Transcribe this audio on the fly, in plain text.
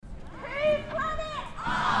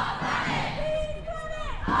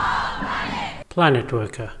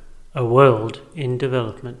PlanetWorka, a world in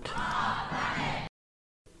development.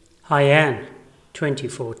 Haiyan,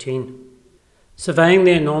 2014. Surveying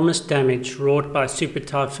the enormous damage wrought by Super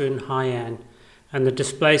Typhoon Haiyan and the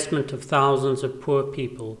displacement of thousands of poor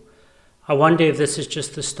people, I wonder if this is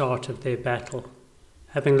just the start of their battle.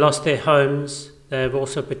 Having lost their homes, they have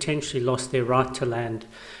also potentially lost their right to land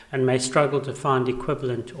and may struggle to find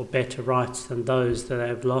equivalent or better rights than those that they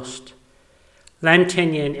have lost. Land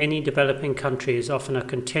tenure in any developing country is often a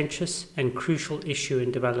contentious and crucial issue in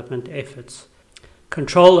development efforts.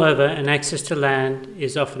 Control over and access to land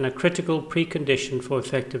is often a critical precondition for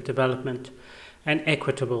effective development and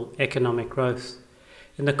equitable economic growth.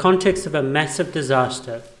 In the context of a massive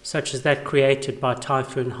disaster, such as that created by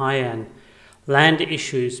Typhoon Haiyan, land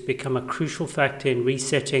issues become a crucial factor in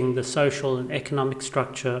resetting the social and economic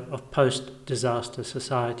structure of post-disaster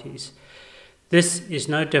societies. This is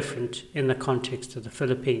no different in the context of the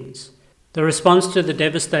Philippines. The response to the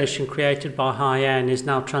devastation created by Haiyan is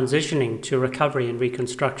now transitioning to recovery and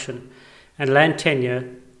reconstruction, and land tenure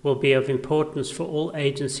will be of importance for all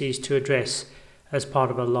agencies to address as part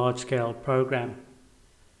of a large-scale program.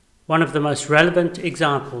 One of the most relevant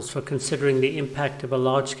examples for considering the impact of a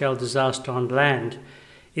large-scale disaster on land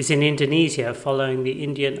is in Indonesia following the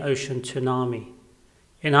Indian Ocean tsunami.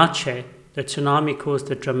 In Aceh, the tsunami caused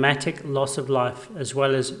a dramatic loss of life as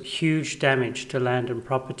well as huge damage to land and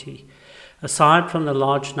property. Aside from the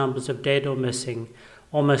large numbers of dead or missing,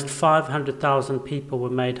 almost 500,000 people were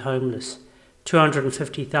made homeless,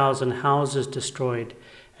 250,000 houses destroyed,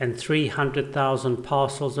 and 300,000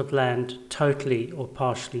 parcels of land totally or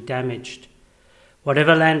partially damaged.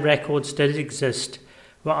 Whatever land records did exist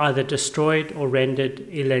were either destroyed or rendered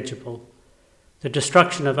illegible. The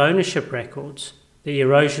destruction of ownership records, the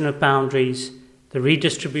erosion of boundaries, the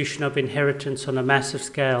redistribution of inheritance on a massive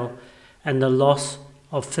scale, and the loss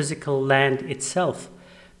of physical land itself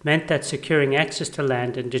meant that securing access to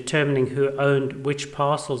land and determining who owned which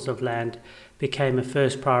parcels of land became a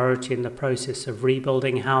first priority in the process of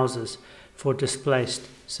rebuilding houses for displaced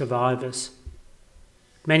survivors.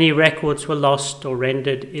 Many records were lost or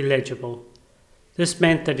rendered illegible. This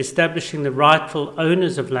meant that establishing the rightful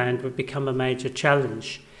owners of land would become a major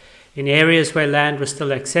challenge. In areas where land was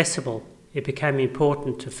still accessible, it became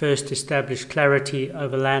important to first establish clarity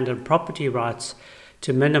over land and property rights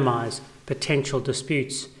to minimize potential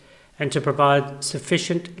disputes and to provide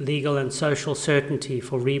sufficient legal and social certainty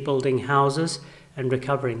for rebuilding houses and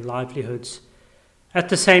recovering livelihoods. At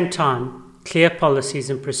the same time, clear policies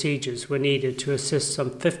and procedures were needed to assist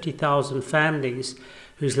some 50,000 families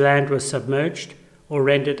whose land was submerged or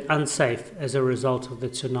rendered unsafe as a result of the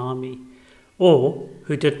tsunami, or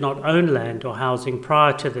who did not own land or housing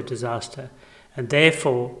prior to the disaster and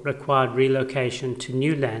therefore required relocation to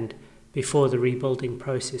new land before the rebuilding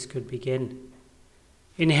process could begin.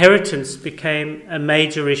 Inheritance became a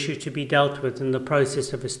major issue to be dealt with in the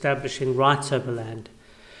process of establishing rights over land.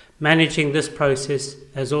 Managing this process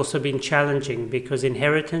has also been challenging because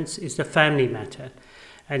inheritance is a family matter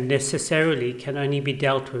and necessarily can only be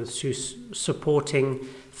dealt with through supporting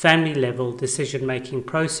family-level decision-making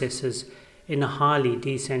processes in a highly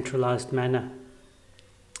decentralized manner.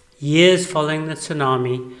 Years following the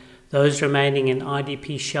tsunami, those remaining in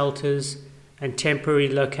IDP shelters and temporary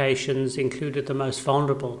locations included the most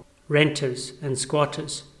vulnerable, renters and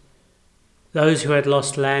squatters, those who had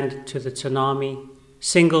lost land to the tsunami,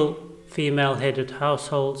 single female-headed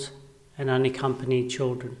households, and unaccompanied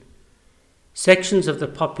children. Sections of the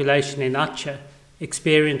population in Aceh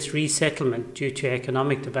experienced resettlement due to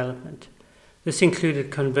economic development. This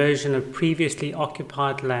included conversion of previously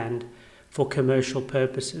occupied land for commercial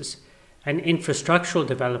purposes and infrastructural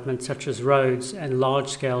development such as roads and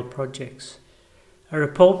large-scale projects. A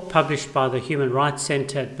report published by the Human Rights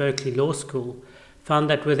Center at Berkeley Law School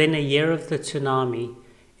found that within a year of the tsunami,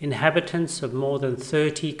 inhabitants of more than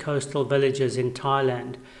 30 coastal villages in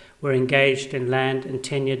Thailand were engaged in land and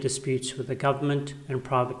tenure disputes with the government and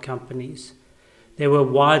private companies. There were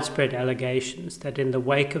widespread allegations that in the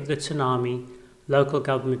wake of the tsunami, local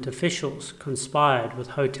government officials conspired with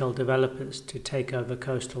hotel developers to take over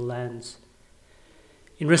coastal lands.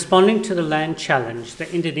 In responding to the land challenge,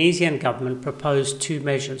 the Indonesian government proposed two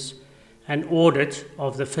measures: an audit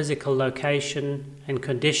of the physical location and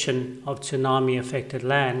condition of tsunami-affected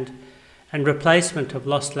land, and replacement of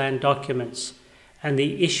lost land documents, and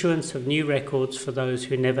the issuance of new records for those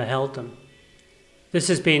who never held them. This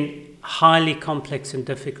has been highly complex and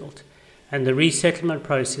difficult, and the resettlement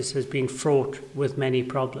process has been fraught with many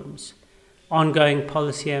problems. Ongoing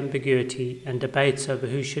policy ambiguity and debates over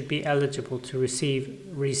who should be eligible to receive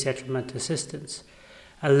resettlement assistance,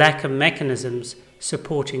 a lack of mechanisms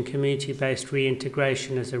supporting community-based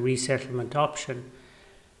reintegration as a resettlement option,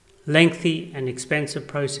 lengthy and expensive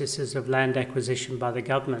processes of land acquisition by the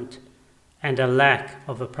government, and a lack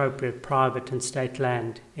of appropriate private and state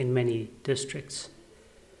land in many districts.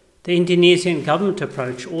 The Indonesian government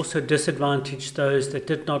approach also disadvantaged those that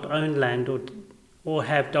did not own land or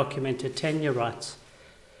have documented tenure rights.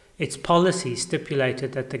 Its policy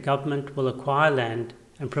stipulated that the government will acquire land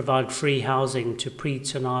and provide free housing to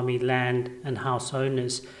pre-tsunami land and house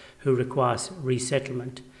owners who require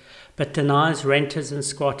resettlement, but denies renters and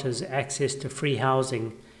squatters access to free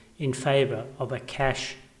housing in favour of a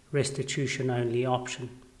cash restitution-only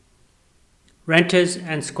option. Renters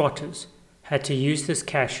and squatters had to use this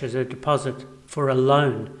cash as a deposit for a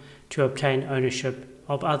loan to obtain ownership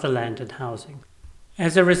of other land and housing.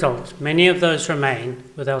 As a result, many of those remain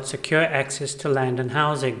without secure access to land and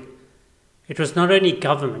housing. It was not only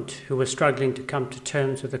government who was struggling to come to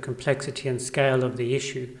terms with the complexity and scale of the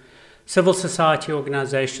issue. Civil society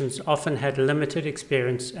organizations often had limited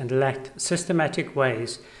experience and lacked systematic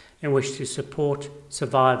ways in which to support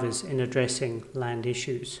survivors in addressing land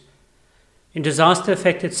issues. In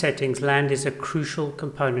disaster-affected settings, land is a crucial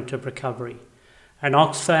component of recovery. An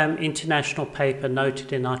Oxfam international paper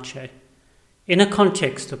noted in Aceh, in a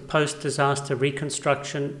context of post-disaster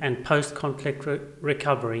reconstruction and post-conflict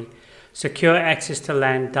recovery, secure access to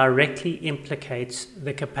land directly implicates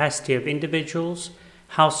the capacity of individuals,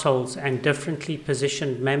 households, and differently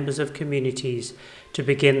positioned members of communities to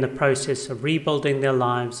begin the process of rebuilding their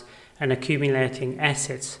lives and accumulating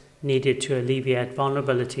assets needed to alleviate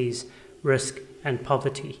vulnerabilities, risk, and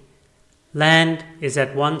poverty. Land is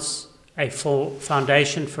at once a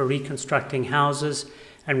foundation for reconstructing houses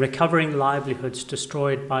and recovering livelihoods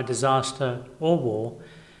destroyed by disaster or war,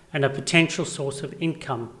 and a potential source of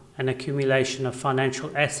income and accumulation of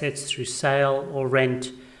financial assets through sale or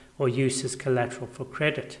rent or use as collateral for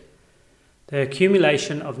credit. The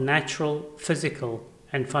accumulation of natural, physical,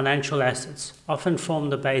 and financial assets often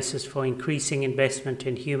form the basis for increasing investment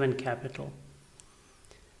in human capital.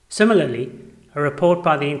 Similarly, a report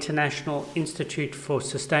by the International Institute for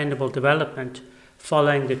Sustainable Development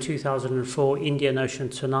following the 2004 Indian Ocean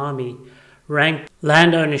tsunami ranked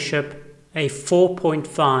land ownership a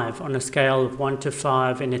 4.5 on a scale of 1 to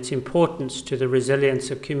 5 in its importance to the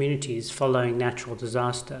resilience of communities following natural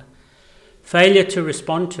disaster. Failure to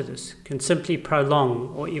respond to this can simply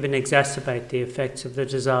prolong or even exacerbate the effects of the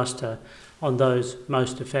disaster on those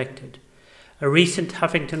most affected. A recent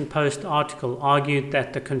Huffington Post article argued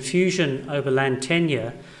that the confusion over land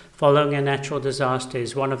tenure following a natural disaster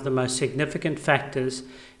is one of the most significant factors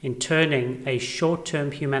in turning a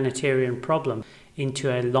short-term humanitarian problem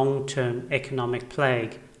into a long-term economic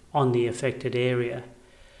plague on the affected area.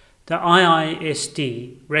 The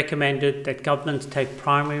IISD recommended that governments take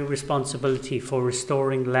primary responsibility for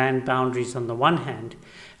restoring land boundaries on the one hand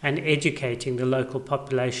and educating the local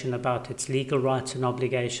population about its legal rights and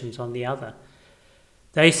obligations on the other.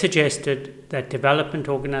 They suggested that development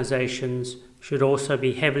organizations should also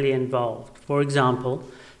be heavily involved, for example,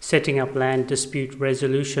 setting up land dispute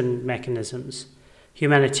resolution mechanisms.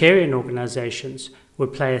 Humanitarian organizations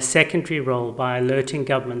would play a secondary role by alerting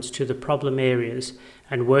governments to the problem areas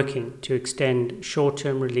and working to extend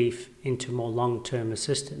short-term relief into more long-term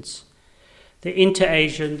assistance. The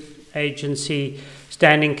Interagency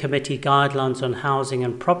Standing Committee Guidelines on Housing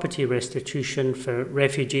and Property Restitution for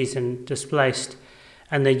Refugees and Displaced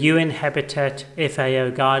and the UN Habitat FAO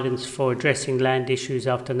Guidance for Addressing Land Issues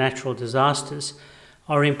After Natural Disasters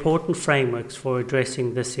are important frameworks for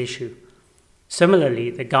addressing this issue. Similarly,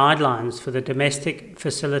 the guidelines for the domestic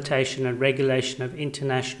facilitation and regulation of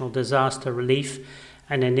international disaster relief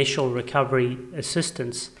and initial recovery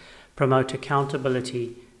assistance promote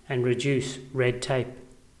accountability and reduce red tape.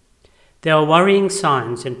 There are worrying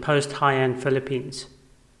signs in post-Haiyan Philippines.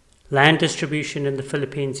 Land distribution in the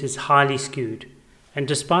Philippines is highly skewed, and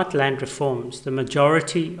despite land reforms, the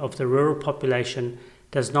majority of the rural population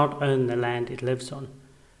does not own the land it lives on.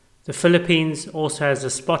 The Philippines also has a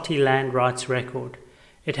spotty land rights record.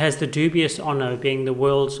 It has the dubious honor of being the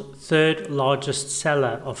world's third largest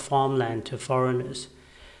seller of farmland to foreigners.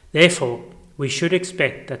 Therefore, we should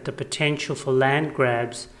expect that the potential for land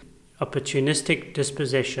grabs, opportunistic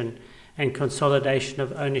dispossession, and consolidation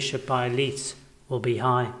of ownership by elites will be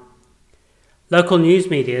high. Local news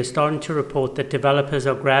media is starting to report that developers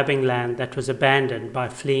are grabbing land that was abandoned by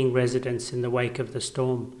fleeing residents in the wake of the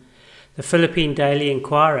storm. The Philippine Daily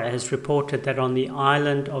Inquirer has reported that on the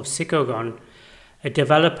island of Sicogon, a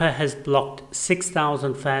developer has blocked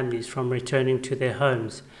 6,000 families from returning to their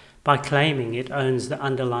homes by claiming it owns the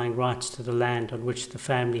underlying rights to the land on which the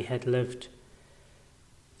family had lived.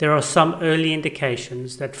 There are some early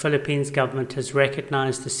indications that Philippines government has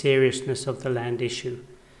recognized the seriousness of the land issue.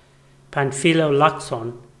 Panfilo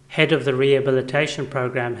Lacson, head of the rehabilitation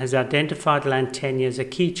program, has identified land tenure as a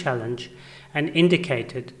key challenge and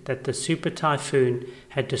indicated that the super typhoon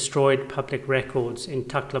had destroyed public records in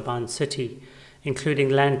Tacloban city, including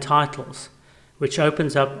land titles, which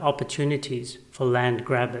opens up opportunities for land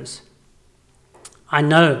grabbers. I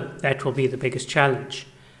know that will be the biggest challenge.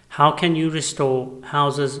 How can you restore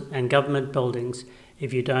houses and government buildings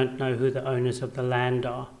if you don't know who the owners of the land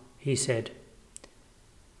are? He said.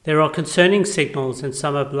 There are concerning signals in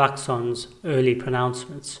some of Lacson's early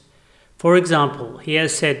pronouncements. For example, he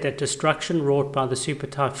has said that destruction wrought by the super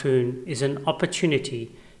typhoon is an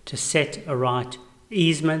opportunity to set aright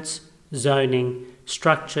easements, zoning,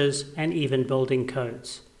 structures, and even building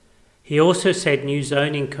codes. He also said new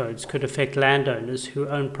zoning codes could affect landowners who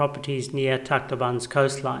own properties near Tacloban's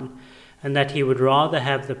coastline, and that he would rather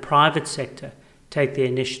have the private sector take the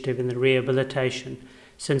initiative in the rehabilitation,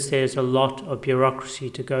 since there's a lot of bureaucracy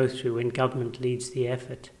to go through when government leads the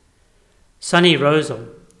effort. Sonny Rosal,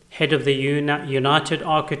 head of the United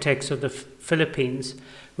Architects of the Philippines,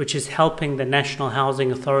 which is helping the National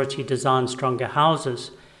Housing Authority design stronger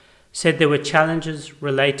houses, said there were challenges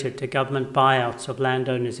related to government buyouts of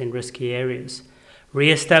landowners in risky areas,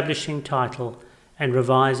 re-establishing title and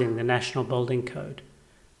revising the National Building Code.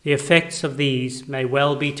 The effects of these may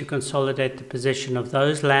well be to consolidate the position of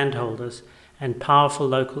those landholders and powerful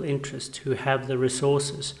local interests who have the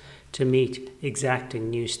resources to meet exacting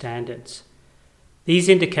new standards. These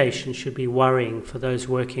indications should be worrying for those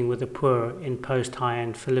working with the poor in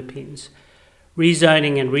post-Haiyan Philippines.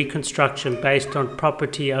 Rezoning and reconstruction based on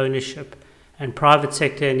property ownership and private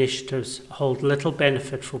sector initiatives hold little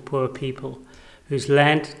benefit for poor people whose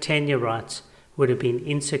land tenure rights would have been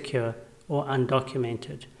insecure or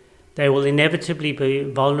undocumented. They will inevitably be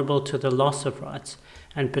vulnerable to the loss of rights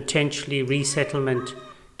and potentially resettlement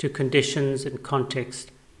to conditions and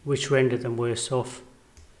context which render them worse off.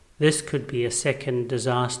 This could be a second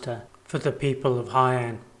disaster for the people of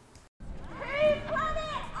Haiyan.